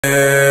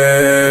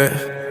I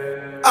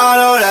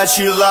know that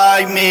you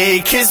like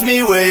me. Kiss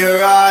me with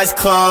your eyes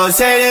closed.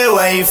 Hate it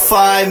when you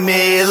find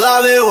me.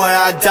 Love it when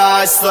I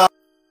die slow.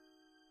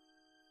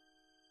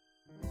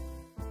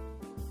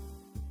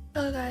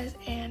 Hello guys,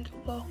 and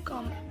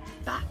welcome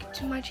back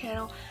to my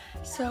channel.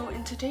 So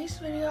in today's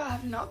video, I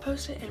have not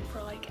posted in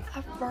for like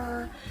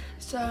ever,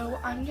 so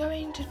I'm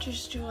going to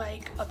just do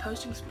like a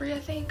posting spree. I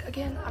think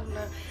again, I don't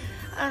know,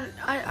 and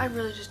I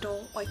really just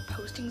don't like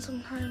posting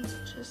sometimes.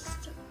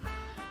 Just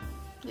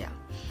yeah.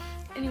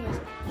 Anyways,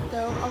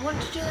 though, I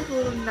want to do like a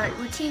little night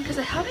routine because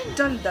I haven't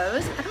done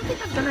those. I don't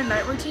think I've done a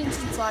night routine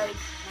since like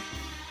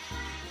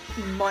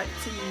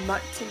months and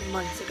months and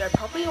months ago,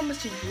 probably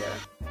almost a year.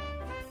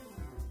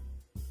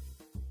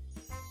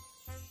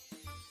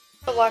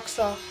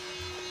 Alexa,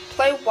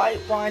 play White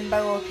Wine by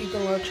Lil Peep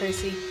and Lil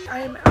Tracy. I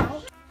am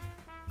out.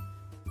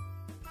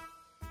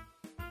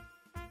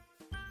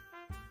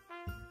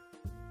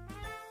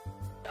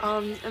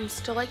 I'm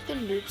still like the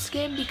noob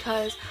skin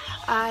because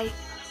I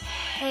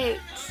hate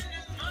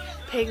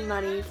paying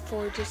money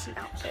for just an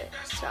outfit.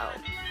 So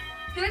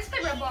let's play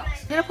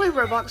Roblox. I'm gonna play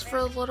Roblox for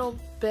a little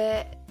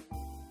bit.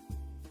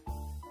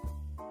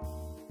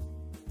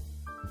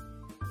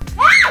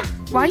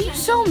 Why are you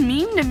so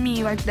mean to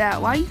me like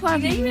that? Why are you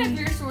trying to be mean? You have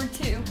your sword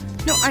too.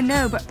 No, I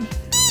know, but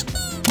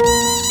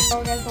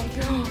Oh, guys, don't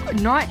kill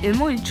me. not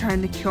Emily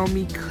trying to kill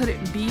me.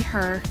 Couldn't be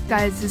her.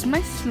 Guys, this is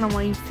my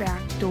slime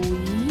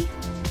factory.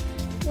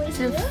 Wait,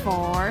 So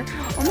far.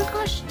 Oh my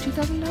gosh,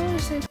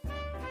 $2,000.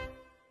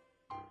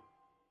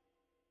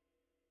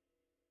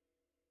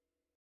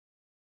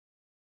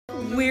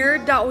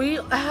 Weird that we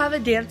have a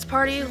dance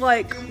party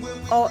like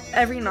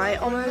every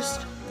night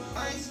almost.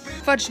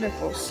 Fudge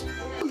nipples.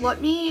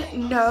 Let me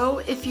know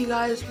if you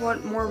guys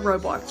want more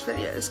Roblox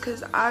videos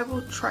because I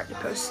will try to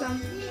post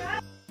some.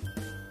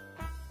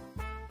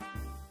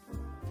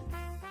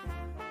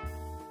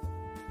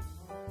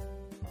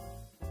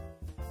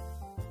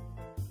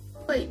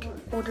 Like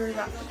order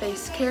that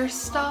face care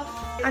stuff.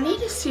 I need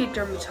to see a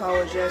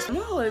dermatologist. I'm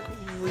gonna like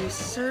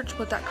research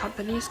what that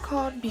company is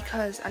called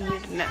because I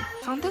need to know.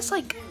 I found this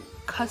like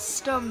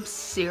custom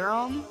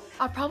serum.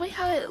 I'll probably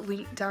have it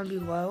linked down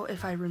below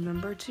if I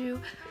remember to.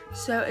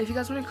 So if you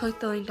guys want to click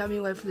the link down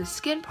below for the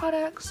skin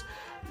products,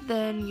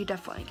 then you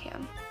definitely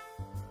can.